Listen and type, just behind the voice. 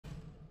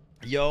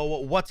Yo,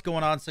 what's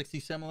going on, 60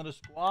 Similar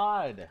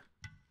Squad?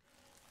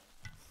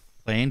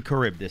 Playing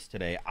Charybdis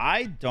today.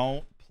 I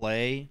don't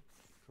play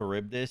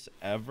Charybdis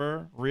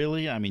ever,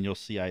 really. I mean, you'll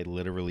see I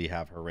literally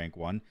have her rank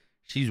 1.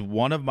 She's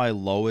one of my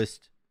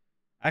lowest.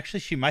 Actually,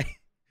 she might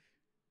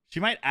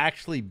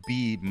actually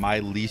be my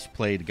least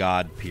played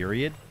god,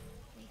 period.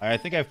 I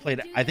think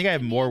I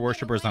have more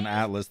worshippers on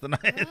Atlas than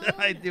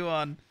I do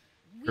on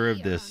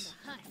Charybdis.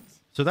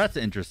 So that's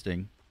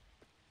interesting.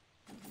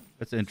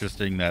 It's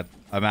interesting that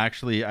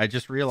I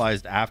just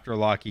realized after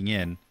locking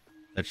in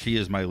that she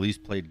is my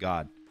least played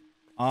god.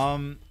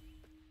 Now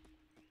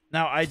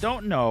I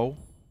don't know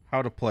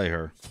how to play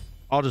her.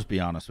 I'll just be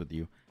honest with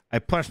you. I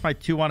press my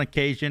 2 on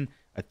occasion.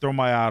 I throw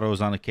my autos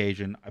on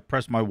occasion. I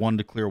press my 1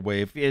 to clear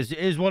wave.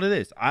 Is what it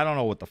is. I don't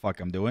know what the fuck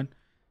I'm doing,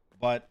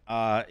 but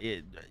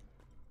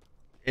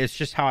it's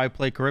just how I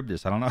play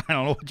Charybdis. I don't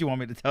know what you want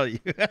me to tell you.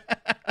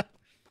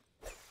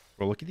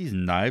 Bro, look at these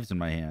knives in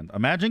my hand.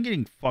 Imagine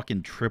getting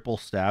fucking triple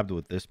stabbed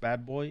with this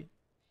bad boy.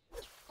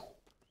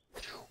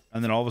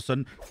 And then all of a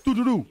sudden,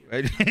 you're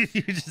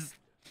just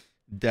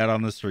dead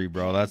on the street,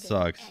 bro. That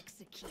sucks.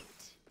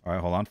 All right,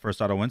 hold on. First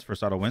auto wins.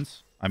 First auto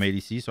wins. I'm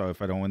ADC, so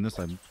if I don't win this,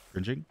 I'm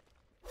cringing.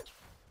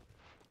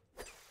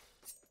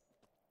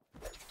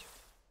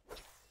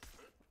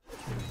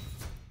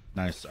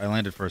 Nice. I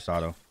landed first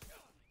auto.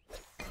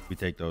 We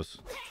take those.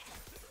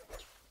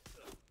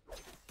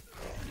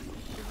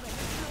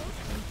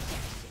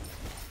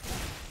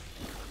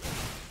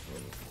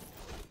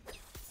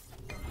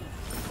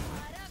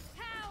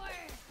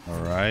 All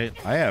right.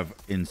 I have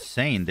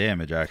insane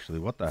damage, actually.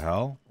 What the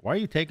hell? Why are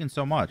you taking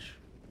so much?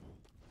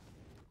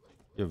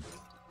 You have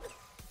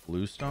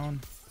bluestone?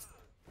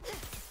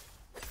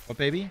 What,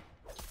 baby?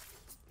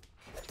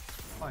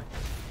 Why?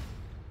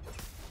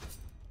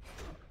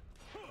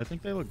 I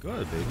think they look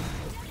good, baby.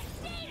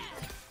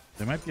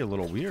 They might be a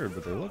little weird,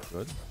 but they look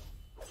good.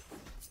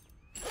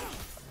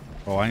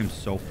 Oh, I am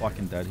so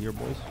fucking dead here,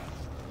 boys.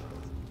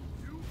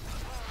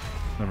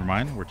 Never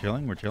mind. We're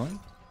chilling. We're chilling.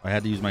 I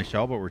had to use my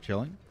shell, but we're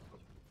chilling.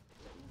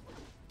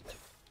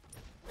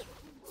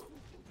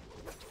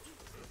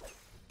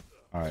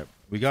 All right.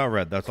 We got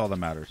red. That's all that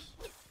matters.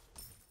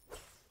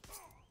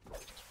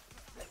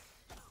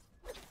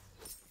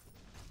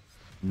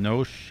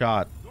 No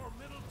shot.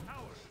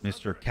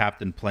 Mr.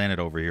 Captain Planet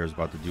over here is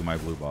about to do my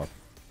blue buff.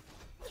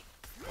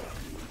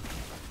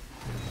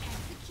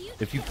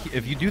 If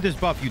you do this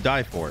buff, you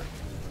die for it.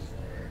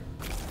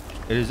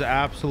 It is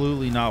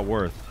absolutely not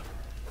worth.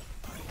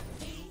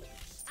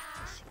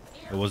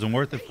 It wasn't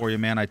worth it for you,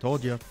 man. I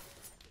told you.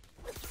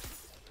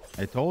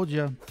 I told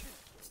you.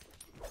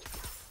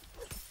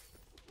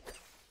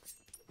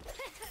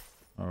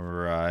 All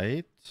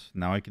right.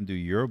 Now I can do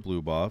your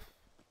blue buff.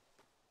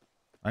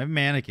 I have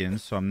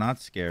mannequins, so I'm not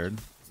scared.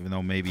 Even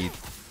though maybe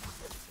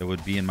it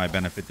would be in my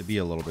benefit to be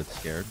a little bit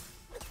scared.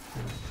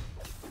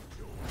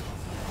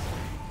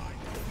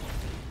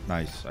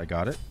 Nice. I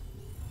got it.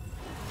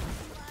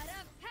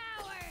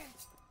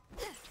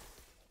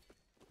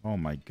 Oh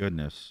my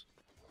goodness.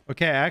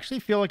 Okay, I actually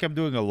feel like I'm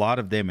doing a lot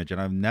of damage,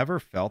 and I've never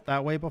felt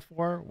that way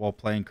before while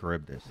playing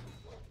Charybdis.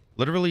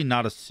 Literally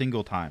not a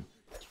single time.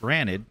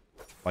 Granted,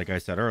 like I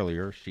said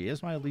earlier, she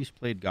is my least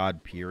played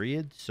god,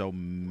 period. So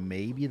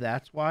maybe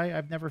that's why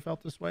I've never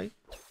felt this way.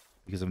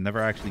 Because I've never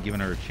actually given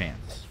her a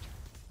chance.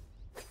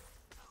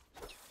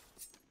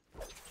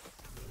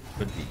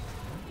 Could be.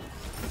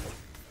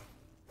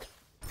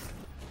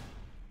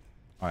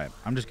 Alright,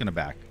 I'm just gonna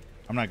back.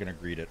 I'm not gonna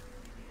greet it.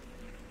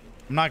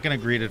 I'm not gonna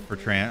greet it for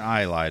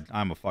I lied.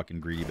 I'm a fucking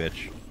greedy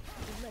bitch.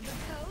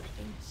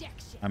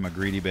 I'm a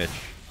greedy bitch.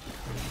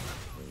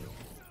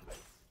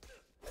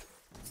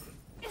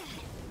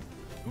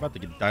 I'm about to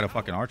die to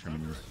fucking archer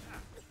minions.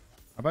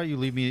 How about you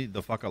leave me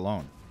the fuck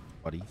alone,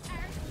 buddy?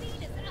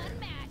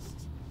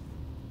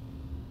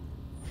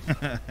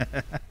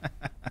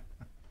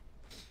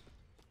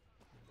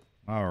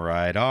 All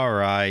right, all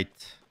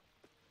right.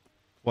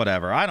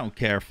 Whatever. I don't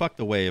care. Fuck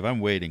the wave. I'm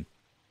waiting.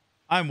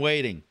 I'm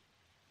waiting.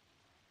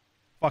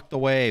 Fuck the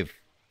wave.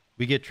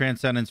 We get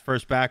Transcendence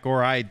first back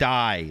or I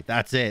die.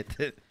 That's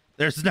it.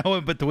 There's no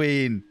in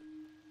between.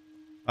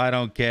 I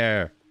don't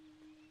care.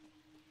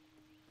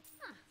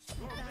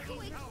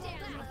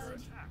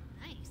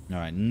 All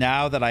right.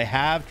 Now that I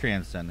have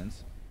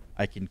Transcendence,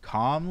 I can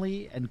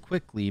calmly and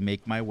quickly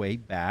make my way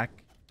back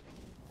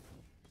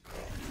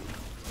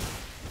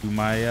to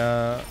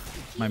my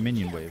my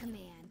minion wave.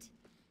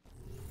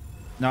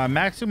 Now I'm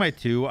maxing my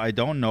 2. I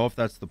don't know if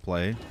that's the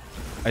play.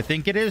 I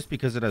think it is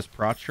because it has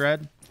prot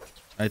shred.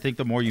 I think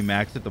the more you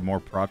max it, the more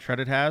prot shred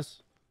it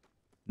has.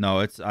 No,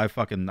 it's I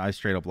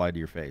straight up lied to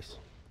your face.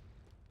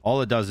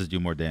 All it does is do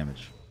more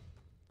damage.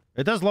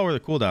 It does lower the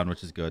cooldown,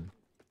 which is good,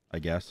 I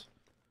guess.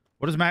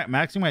 What is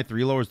maxing my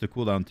 3 lowers the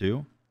cooldown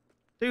too?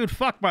 Dude,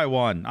 fuck my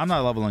 1. I'm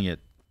not leveling it.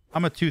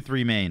 I'm a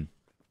 2-3 main.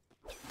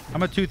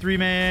 I'm a 2-3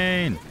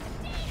 main.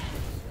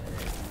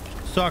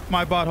 Suck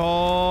my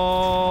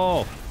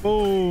butthole.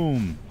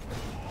 Boom.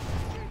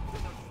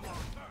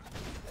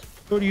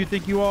 Who do you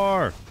think you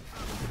are?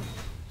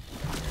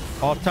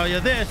 I'll tell you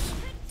this.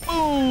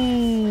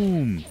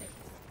 Boom.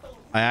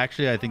 I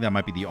think that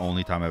might be the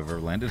only time I've ever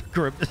landed a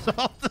Charybdis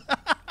ult.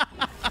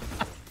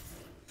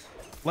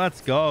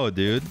 Let's go,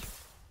 dude.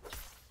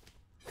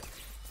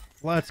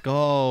 Let's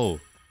go.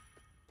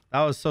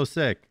 That was so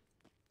sick.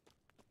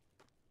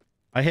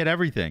 I hit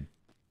everything.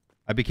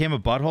 I became a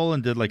butthole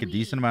and did like a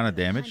decent amount of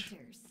damage.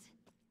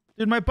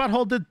 Dude, my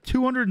butthole did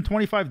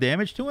 225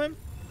 damage to him?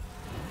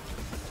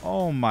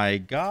 Oh my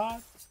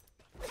god.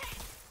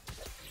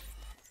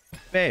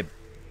 Babe.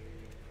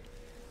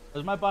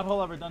 Has my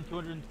butthole ever done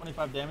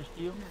 225 damage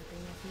to you? Nothing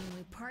a few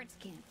new parts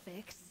can't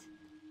fix.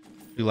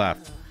 You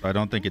laughed, so I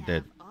don't think it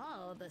did.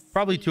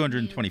 Probably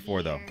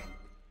 224 though. Our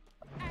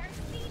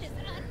speed is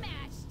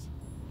unmatched.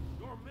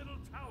 Your middle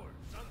tower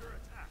is under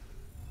attack.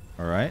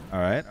 All right, all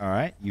right, all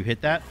right. You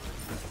hit that.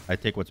 I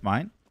take what's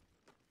mine.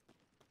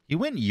 He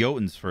went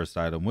Jotun's first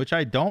item, which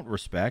I don't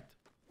respect.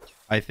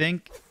 I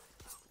think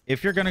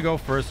if you're going to go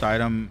first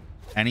item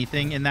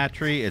anything in that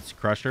tree, it's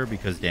Crusher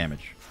because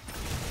damage.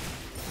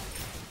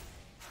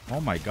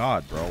 Oh my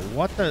god, bro.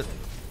 What the...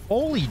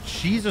 Holy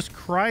Jesus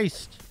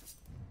Christ.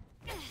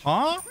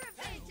 Huh?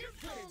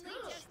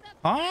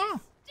 Huh?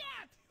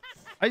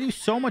 I do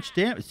so much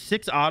damage.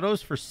 6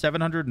 autos for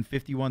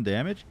 751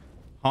 damage?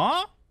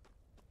 Huh?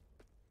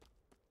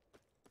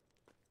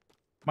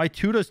 My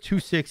 2 does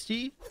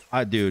 260?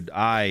 Dude,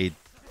 Did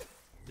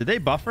they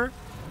buff her?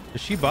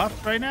 Is she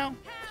buffed right now?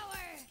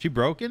 She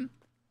broken?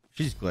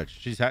 She's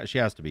glitched. She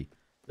has to be.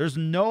 There's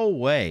no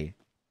way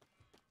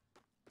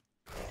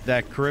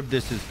that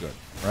Charybdis is good,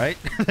 right?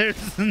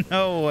 There's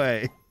no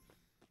way.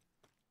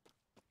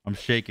 I'm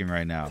shaking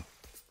right now.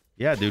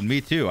 Yeah, dude, me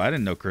too. I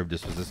didn't know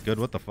Charybdis was this good.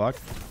 What the fuck?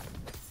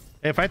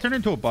 Hey, if I turn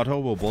into a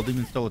butthole, will Bull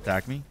Demon still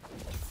attack me?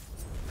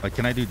 Like,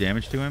 can I do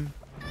damage to him?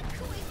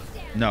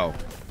 No.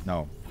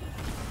 No.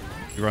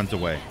 He runs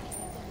away.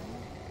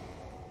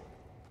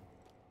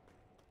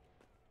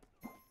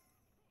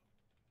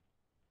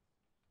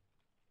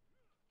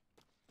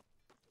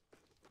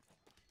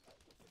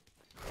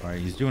 All right,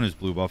 he's doing his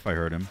blue buff. I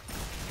heard him.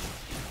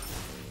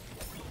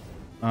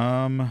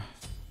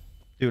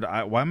 Dude,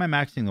 why am I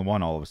maxing the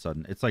 1 all of a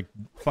sudden? It's like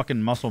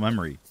fucking muscle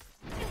memory.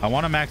 I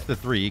want to max the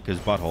 3 because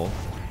butthole,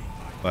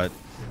 but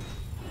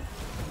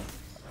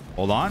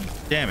hold on.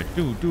 Damn it.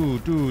 Do.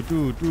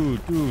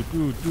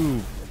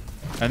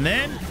 And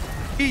then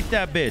eat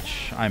that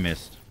bitch. I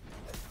missed.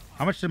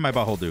 How much did my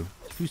butthole do?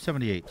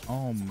 278.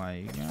 Oh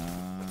my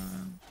god.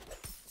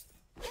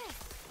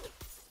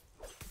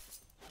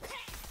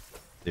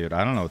 Dude,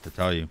 I don't know what to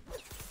tell you.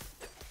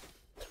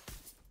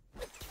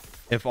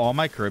 If all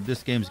my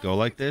Charybdis games go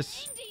like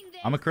this,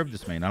 I'm a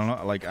Charybdis main. I don't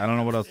know, like, I don't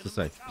know what else to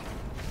say.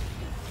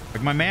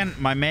 Like,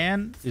 my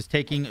man is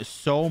taking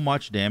so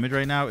much damage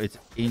right now. It's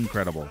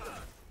incredible.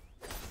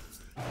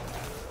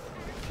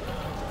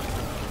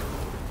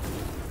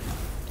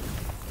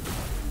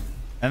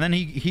 And then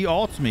he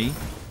ults me.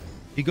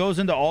 He goes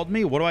into ult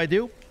me. What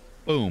do?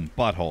 Boom.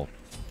 Butthole.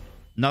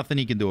 Nothing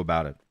he can do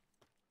about it.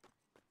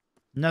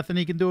 Nothing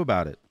he can do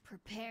about it.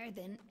 Prepare,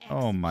 then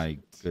Oh my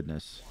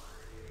goodness.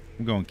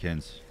 I'm going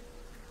Kins.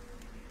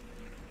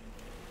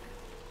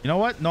 You know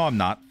what? No, I'm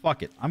not.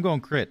 Fuck it. I'm going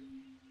crit.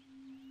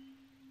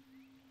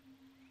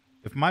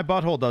 If my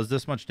butthole does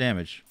this much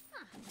damage,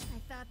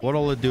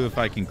 what'll it do if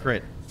I can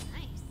crit?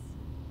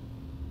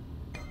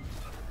 Nice.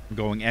 I'm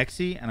going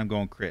Xe and I'm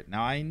going crit.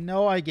 Now, I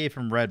know I gave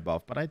him red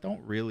buff, but I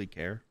don't really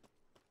care.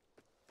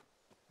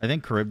 I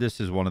think Charybdis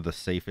is one of the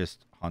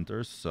safest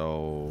hunters,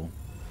 so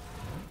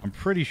I'm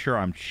pretty sure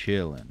I'm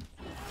chilling.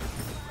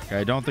 Okay,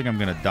 I don't think I'm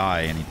going to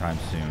die anytime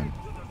soon.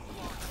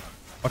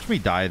 Watch me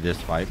die this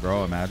fight,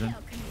 bro. Imagine.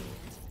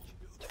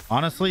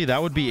 Honestly,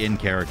 that would be in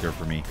character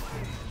for me.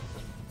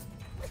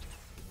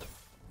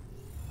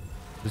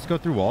 Does this go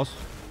through walls?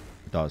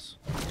 It does.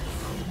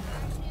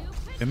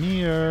 Come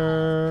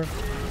here.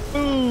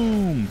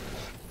 Boom.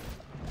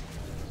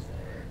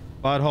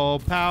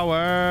 Butthole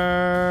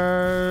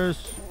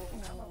powers.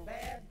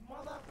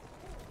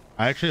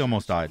 I actually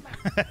almost died.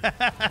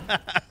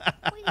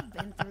 We've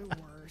been through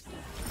worse.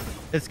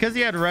 It's because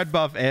he had red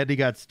buff and he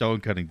got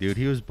stone cutting, dude.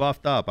 He was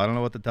buffed up. I don't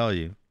know what to tell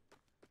you.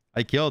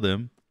 I killed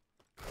him.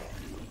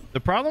 The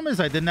problem is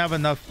I didn't have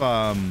enough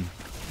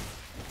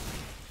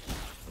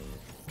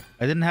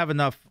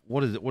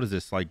what is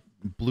this, like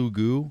blue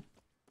goo?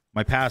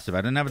 My passive.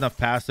 I didn't have enough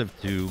passive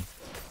to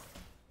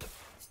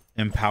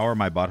empower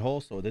my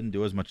butthole, so it didn't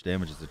do as much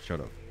damage as it should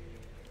have.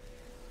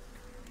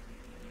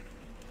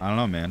 I don't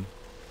know, man.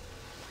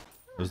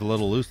 It was a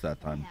little loose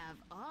that time. Have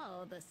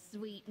all the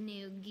sweet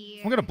new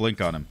gear. I'm gonna blink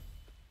on him.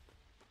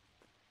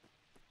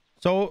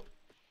 So,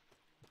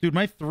 dude,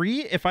 my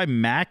 3, if I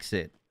max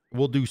it,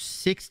 will do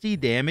 60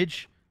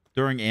 damage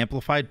during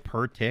amplified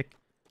per tick,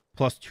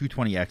 plus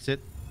 220 exit.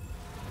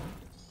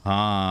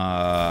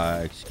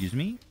 Excuse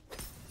me?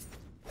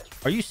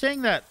 Are you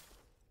saying that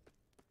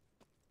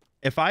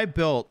if I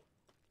built,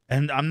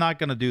 and I'm not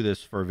going to do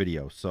this for a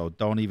video, so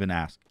don't even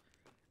ask,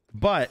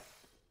 but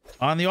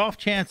on the off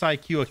chance I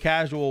queue a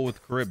casual with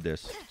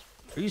Charybdis,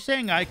 are you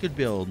saying I could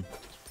build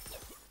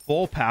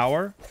full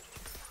power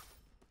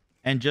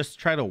and just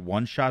try to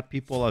one-shot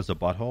people as a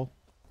butthole?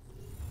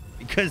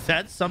 because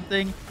that's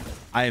something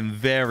I am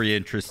very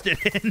interested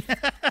in.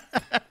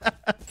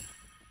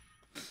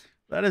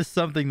 That is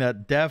something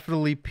that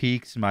definitely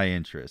piques my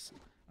interest.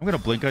 I'm going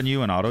to blink on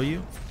you and auto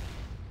you.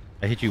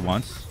 I hit you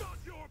once.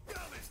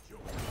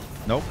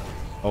 Nope.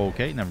 Oh,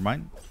 okay, never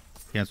mind.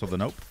 Cancel the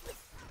nope.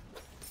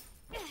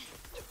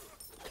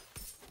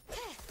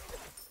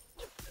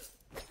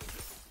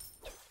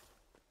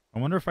 I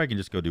wonder if I can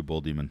just go do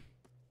Bull Demon.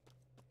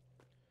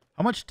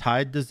 How much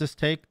tide does this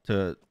take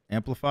to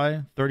amplify?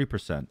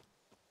 30%.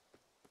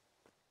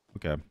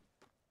 Okay.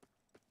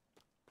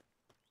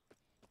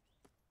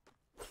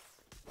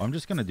 I'm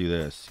just going to do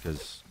this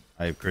because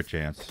I have crit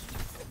chance.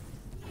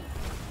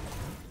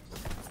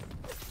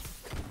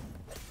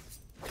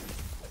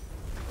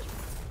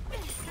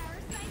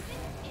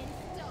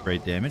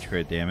 Great damage,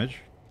 great damage.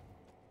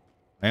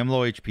 I am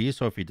low HP,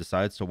 so if he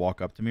decides to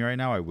walk up to me right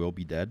now, I will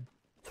be dead.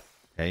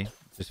 Okay,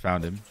 just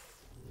found him.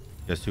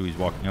 Guess who he's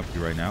walking up to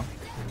right now?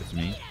 It's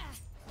me.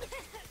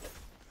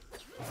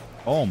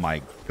 Oh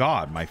my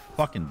god, my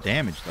fucking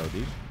damage though,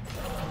 dude.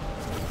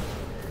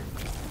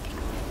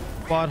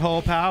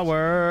 Butthole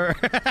power.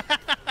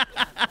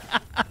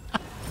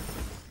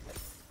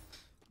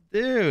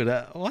 Dude,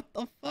 what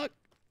the fuck?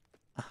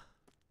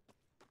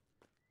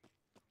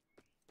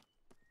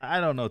 I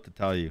don't know what to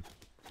tell you.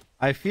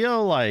 I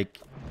feel like...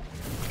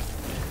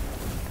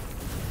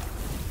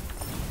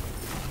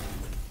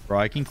 Bro,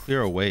 I can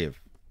clear a wave.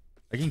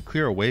 I can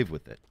clear a wave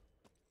with it.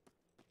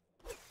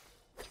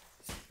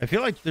 I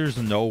feel like there's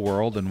no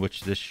world in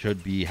which this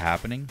should be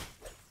happening.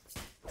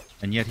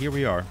 And yet here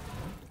we are.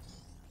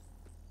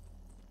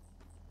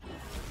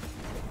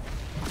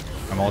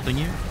 I'm ulting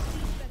you.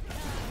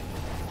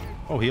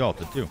 Oh, he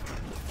ulted too.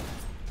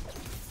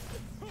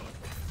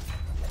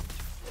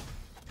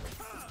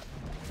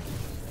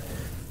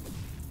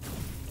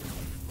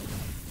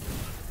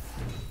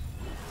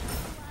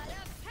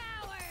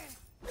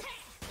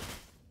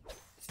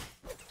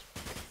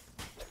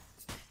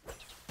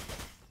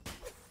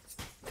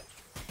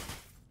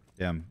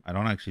 Damn, I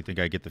don't actually think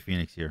I get the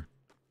Phoenix here.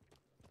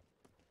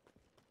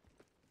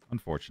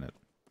 Unfortunate.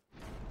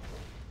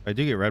 I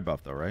do get red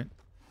buff though, right?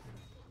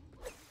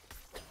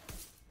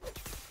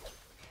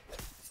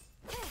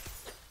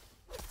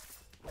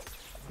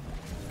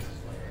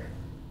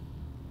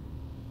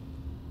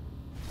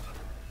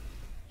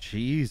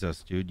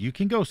 Jesus, dude. You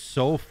can go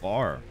so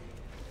far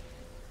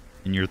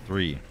in your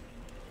 3.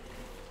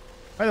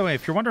 By the way,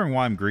 if you're wondering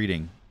why I'm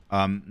greeting,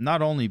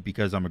 not only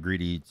because I'm a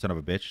greedy son of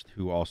a bitch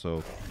who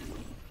also,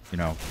 you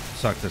know,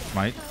 sucks at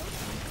Smite.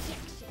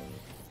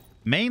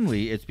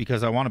 Mainly, it's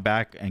because I want to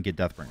back and get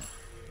Deathbringer.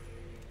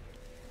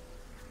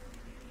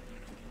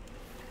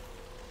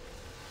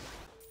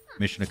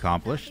 Mission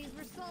accomplished.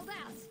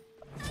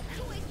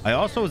 I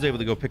also was able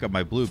to go pick up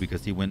my blue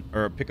because he went,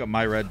 or pick up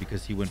my red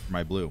because he went for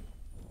my blue.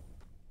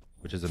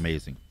 Which is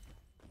amazing.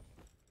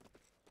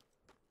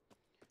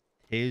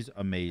 Is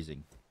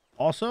amazing.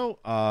 Also,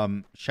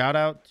 shout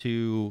out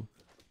to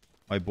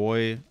my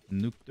boy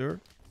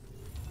Nukter.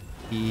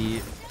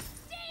 He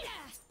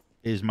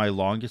is my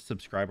longest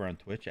subscriber on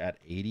Twitch at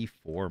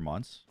 84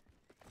 months.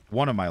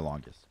 One of my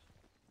longest.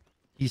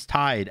 He's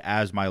tied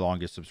as my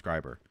longest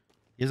subscriber.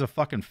 He has a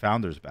fucking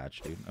founder's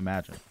badge, dude.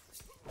 Imagine.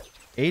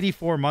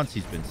 84 months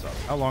he's been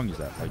subbed. How long is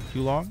that? Like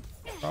too long?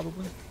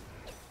 Probably.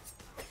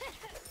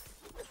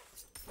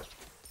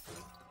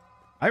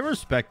 I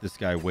respect this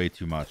guy way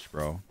too much,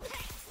 bro.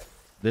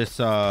 This,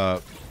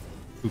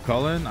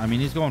 Kukulin, I mean,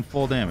 he's going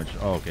full damage.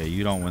 Oh, okay,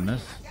 you don't win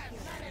this.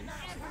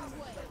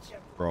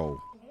 Bro.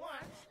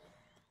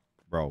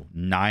 Bro,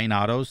 9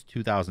 autos,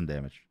 2,000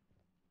 damage.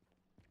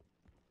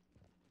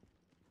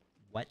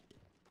 What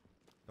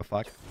the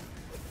fuck?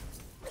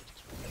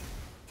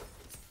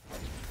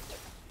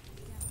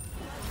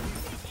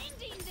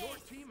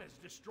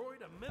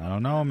 I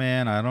don't know,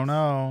 man. I don't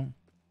know.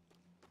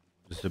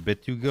 Just a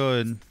bit too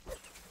good.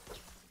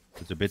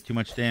 It's a bit too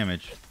much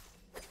damage.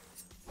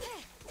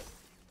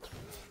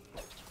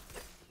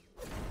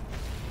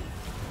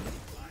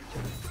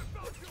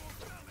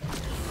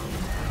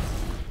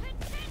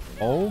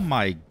 Oh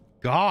my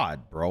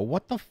god, bro.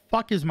 What the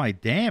fuck is my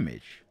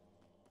damage?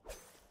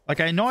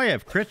 Like, I know I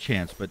have crit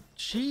chance, but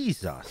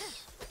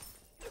Jesus.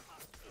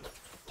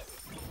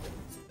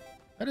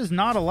 That is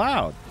not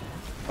allowed.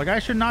 Like, I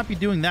should not be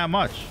doing that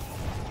much.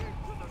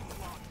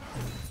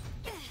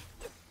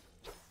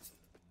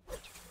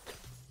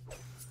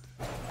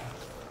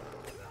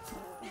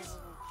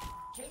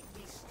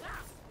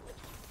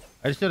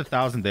 I just did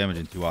 1,000 damage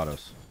in 2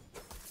 autos.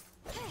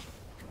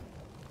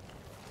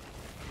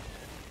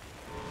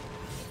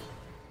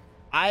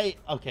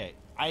 Okay,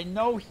 I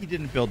know he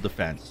didn't build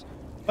defense,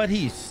 but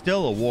he's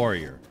still a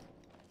warrior.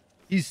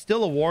 He's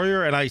still a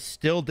warrior, and I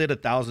still did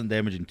 1,000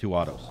 damage in 2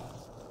 autos.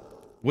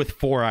 With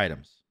 4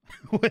 items.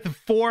 With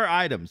 4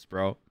 items,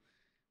 bro.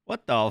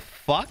 What the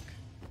fuck?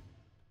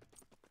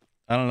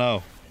 I don't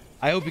know.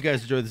 I hope you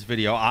guys enjoyed this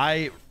video.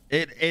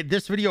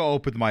 This video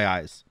opened my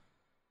eyes.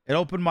 It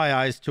opened my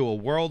eyes to a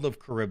world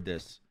of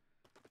Charybdis.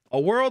 A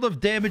world of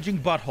damaging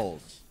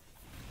buttholes.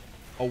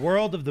 A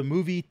world of the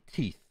movie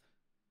Teeth.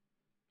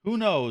 Who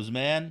knows,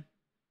 man?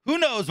 Who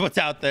knows what's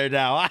out there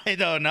now? I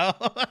don't know.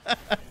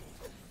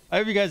 I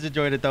hope you guys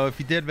enjoyed it, though. If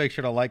you did, make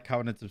sure to like,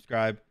 comment, and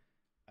subscribe.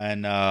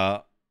 And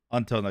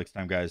until next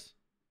time, guys,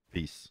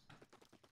 peace.